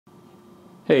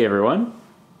Hey everyone,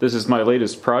 this is my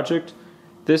latest project.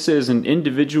 This is an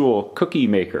individual cookie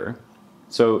maker.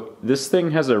 So this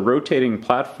thing has a rotating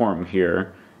platform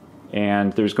here,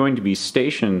 and there's going to be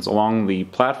stations along the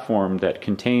platform that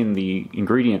contain the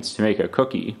ingredients to make a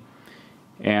cookie.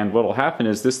 And what will happen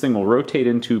is this thing will rotate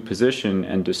into position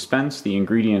and dispense the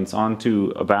ingredients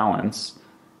onto a balance,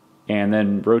 and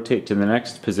then rotate to the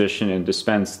next position and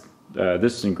dispense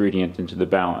this ingredient into the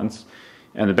balance.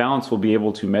 And the balance will be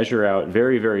able to measure out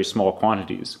very, very small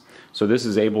quantities. So this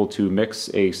is able to mix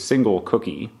a single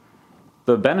cookie.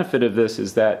 The benefit of this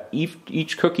is that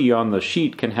each cookie on the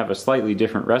sheet can have a slightly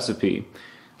different recipe,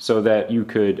 so that you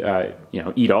could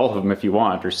eat all of them if you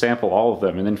want, or sample all of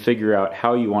them, and then figure out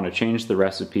how you want to change the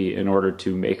recipe in order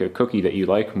to make a cookie that you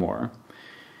like more.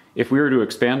 If we were to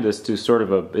expand this to sort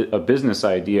of a business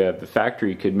idea, the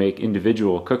factory could make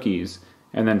individual cookies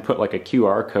and then put like a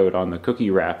QR code on the cookie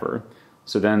wrapper.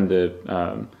 So then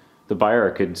the buyer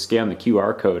could scan the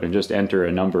QR code and just enter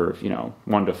a number of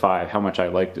 1 to 5, how much I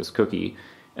like this cookie,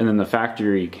 and then the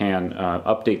factory can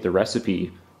update the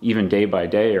recipe even day by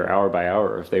day or hour by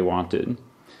hour if they wanted.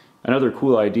 Another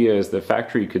cool idea is the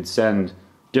factory could send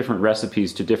different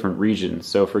recipes to different regions.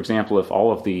 So for example, if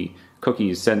all of the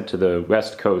cookies sent to the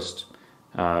West Coast,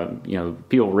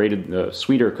 people rated the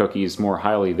sweeter cookies more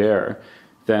highly there,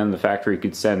 then the factory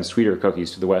could send sweeter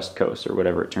cookies to the West Coast, or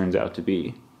whatever it turns out to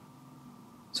be.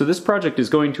 So this project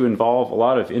is going to involve a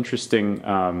lot of interesting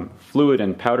fluid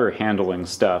and powder handling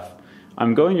stuff.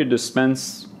 I'm going to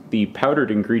dispense the powdered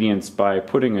ingredients by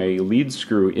putting a lead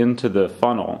screw into the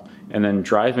funnel and then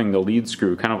driving the lead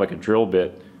screw, kind of like a drill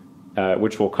bit,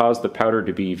 which will cause the powder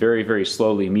to be very, very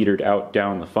slowly metered out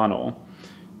down the funnel.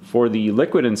 For the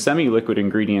liquid and semi-liquid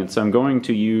ingredients, I'm going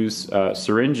to use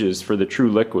syringes for the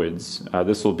true liquids.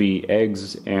 This will be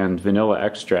eggs and vanilla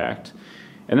extract.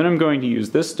 And then I'm going to use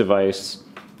this device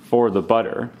for the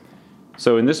butter.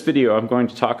 So in this video, I'm going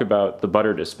to talk about the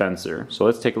butter dispenser. So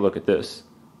let's take a look at this.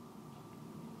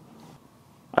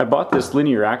 I bought this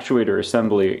linear actuator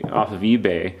assembly off of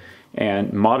eBay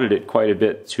and modded it quite a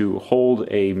bit to hold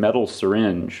a metal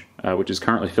syringe, which is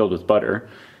currently filled with butter.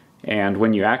 And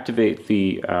when you activate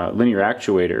the linear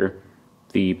actuator,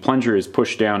 the plunger is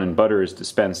pushed down and butter is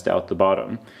dispensed out the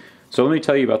bottom. So let me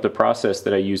tell you about the process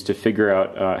that I used to figure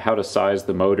out how to size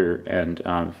the motor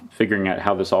and figuring out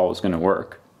how this all is going to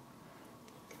work.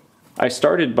 I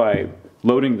started by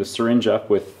loading the syringe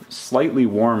up with slightly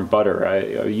warm butter.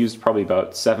 I used probably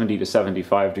about 70 to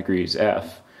 75 degrees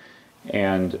F.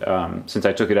 And since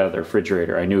I took it out of the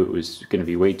refrigerator, I knew it was going to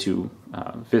be way too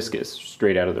viscous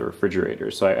straight out of the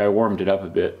refrigerator. So I warmed it up a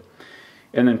bit,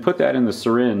 and then put that in the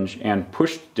syringe and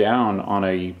pushed down on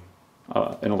an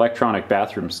electronic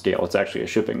bathroom scale. It's actually a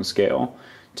shipping scale,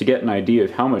 to get an idea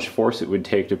of how much force it would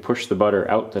take to push the butter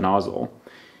out the nozzle.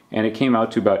 And it came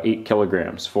out to about 8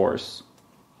 kilograms force.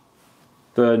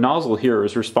 The nozzle here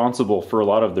is responsible for a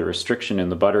lot of the restriction in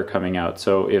the butter coming out.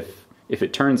 So if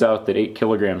it turns out that 8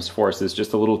 kilograms force is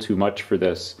just a little too much for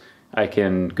this, I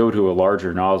can go to a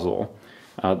larger nozzle.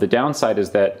 The downside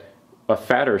is that a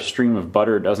fatter stream of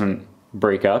butter doesn't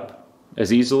break up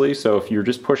as easily, so if you're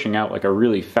just pushing out like a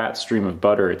really fat stream of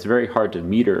butter, it's very hard to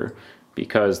meter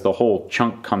because the whole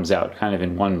chunk comes out kind of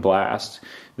in one blast.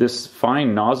 This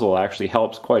fine nozzle actually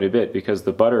helps quite a bit because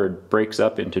the butter breaks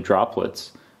up into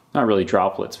droplets. Not really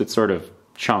droplets, but sort of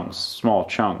chunks, small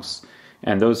chunks.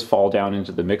 And those fall down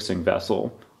into the mixing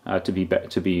vessel to be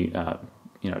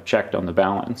checked on the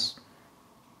balance.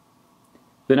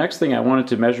 The next thing I wanted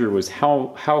to measure was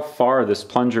how far this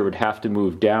plunger would have to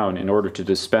move down in order to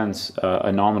dispense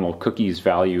a nominal cookies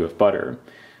value of butter.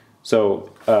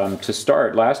 So to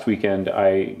start, last weekend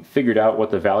I figured out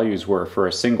what the values were for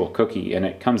a single cookie, and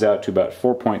it comes out to about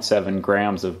 4.7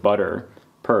 grams of butter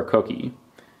per cookie.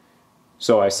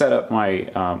 So I set up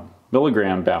my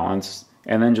milligram balance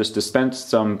and then just dispensed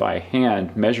some by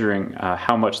hand, measuring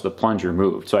how much the plunger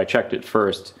moved. So I checked it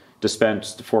first,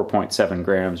 dispensed 4.7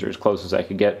 grams, or as close as I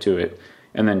could get to it,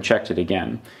 and then checked it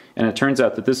again. And it turns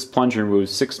out that this plunger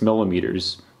moves 6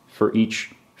 millimeters for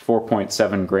each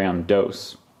 4.7 gram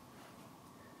dose.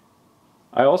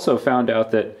 I also found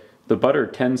out that the butter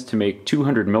tends to make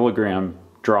 200 milligram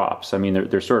drops. I mean,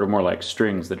 they're sort of more like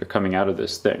strings that are coming out of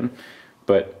this thing.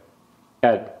 But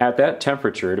at that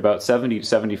temperature, at about 70 to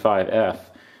 75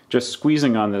 F, just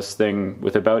squeezing on this thing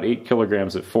with about 8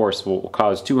 kilograms of force will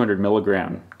cause 200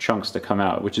 milligram chunks to come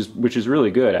out, which is really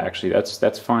good, actually.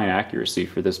 That's fine accuracy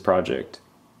for this project.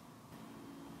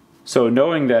 So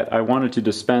knowing that I wanted to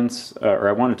dispense, or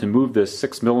I wanted to move this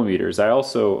 6 millimeters, I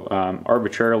also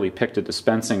arbitrarily picked a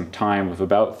dispensing time of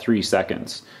about 3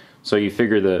 seconds. So you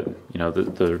figure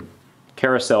the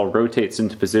carousel rotates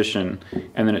into position,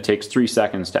 and then it takes 3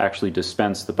 seconds to actually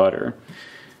dispense the butter.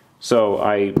 So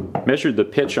I measured the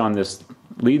pitch on this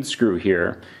lead screw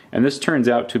here, and this turns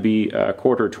out to be a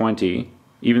 1/4 20,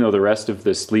 even though the rest of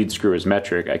this lead screw is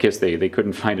metric. I guess they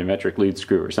couldn't find a metric lead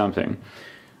screw or something.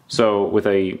 So with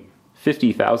a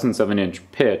 50 thousandths of an inch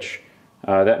pitch,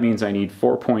 that means I need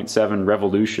 4.7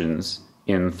 revolutions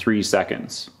in 3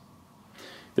 seconds.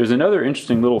 There's another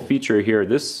interesting little feature here.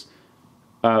 This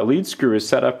lead screw is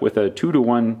set up with a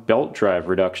 2-to-1 belt drive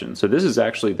reduction. So this is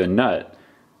actually the nut,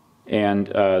 and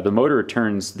the motor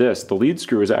turns this. The lead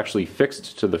screw is actually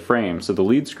fixed to the frame, so the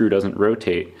lead screw doesn't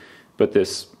rotate, but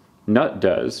this nut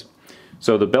does.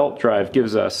 So the belt drive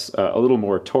gives us a little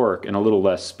more torque and a little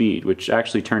less speed, which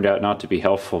actually turned out not to be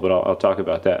helpful, but I'll talk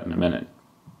about that in a minute.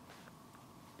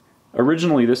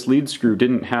 Originally, this lead screw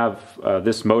didn't have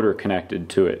this motor connected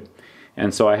to it,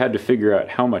 and so I had to figure out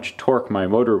how much torque my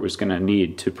motor was going to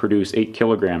need to produce 8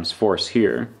 kilograms force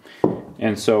here.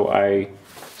 And so I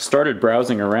started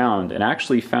browsing around and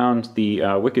actually found the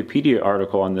Wikipedia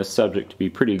article on this subject to be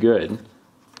pretty good.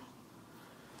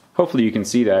 Hopefully you can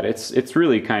see that. It's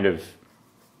really kind of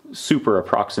super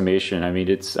approximation. I mean,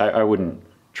 I wouldn't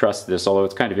trust this, although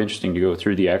it's kind of interesting to go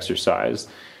through the exercise.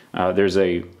 There's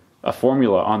a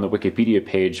formula on the Wikipedia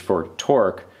page for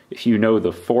torque if you know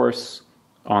the force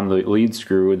on the lead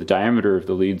screw, the diameter of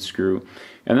the lead screw,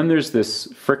 and then there's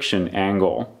this friction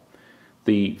angle.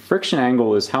 The friction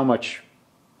angle is how much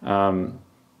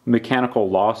mechanical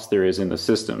loss there is in the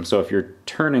system. So if you're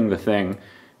turning the thing,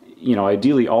 you know,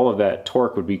 ideally all of that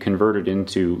torque would be converted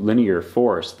into linear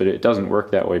force, but it doesn't work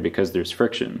that way because there's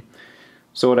friction.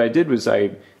 So what I did was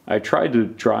I tried to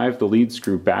drive the lead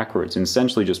screw backwards, and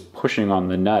essentially just pushing on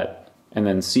the nut and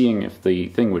then seeing if the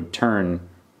thing would turn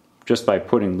just by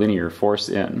putting linear force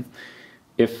in.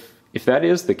 If that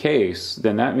is the case,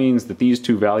 then that means that these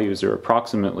two values are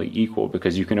approximately equal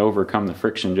because you can overcome the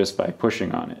friction just by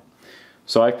pushing on it.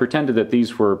 So I pretended that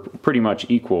these were pretty much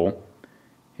equal,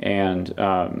 and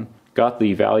got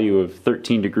the value of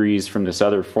 13 degrees from this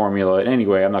other formula. And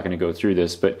anyway, I'm not going to go through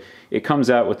this, but it comes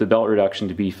out with the belt reduction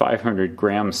to be 500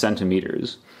 gram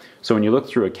centimeters. So when you look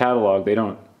through a catalog, they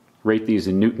don't rate these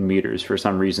in Newton meters for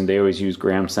some reason. They always use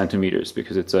gram centimeters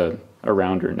because it's a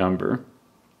rounder number.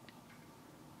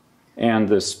 And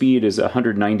the speed is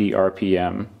 190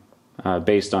 RPM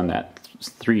based on that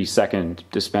 3-second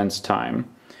dispense time.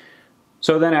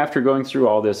 So then after going through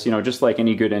all this, you know, just like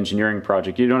any good engineering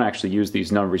project, you don't actually use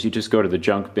these numbers. You just go to the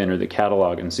junk bin or the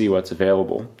catalog and see what's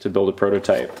available to build a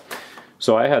prototype.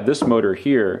 So I had this motor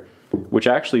here, which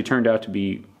actually turned out to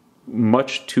be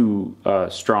much too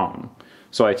strong.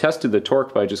 So I tested the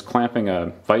torque by just clamping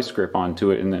a vice grip onto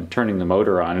it and then turning the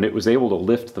motor on, and it was able to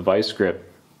lift the vice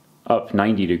grip up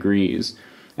 90 degrees.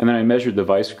 And then I measured the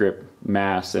vice grip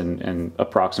mass and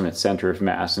approximate center of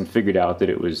mass and figured out that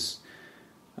it was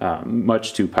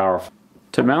much too powerful.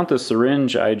 To mount the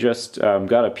syringe, I just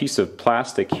got a piece of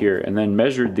plastic here and then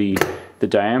measured the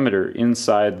diameter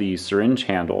inside the syringe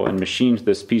handle and machined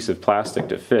this piece of plastic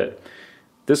to fit.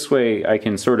 This way I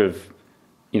can sort of,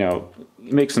 you know,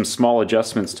 make some small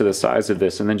adjustments to the size of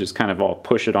this and then just kind of all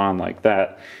push it on like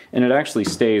that. And it actually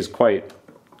stays quite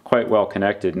well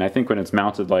connected, and I think when it's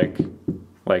mounted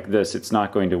like this, it's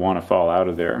not going to want to fall out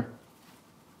of there.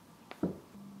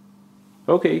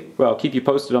 Okay, well, I'll keep you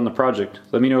posted on the project.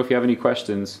 Let me know if you have any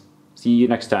questions. See you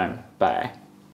next time. Bye.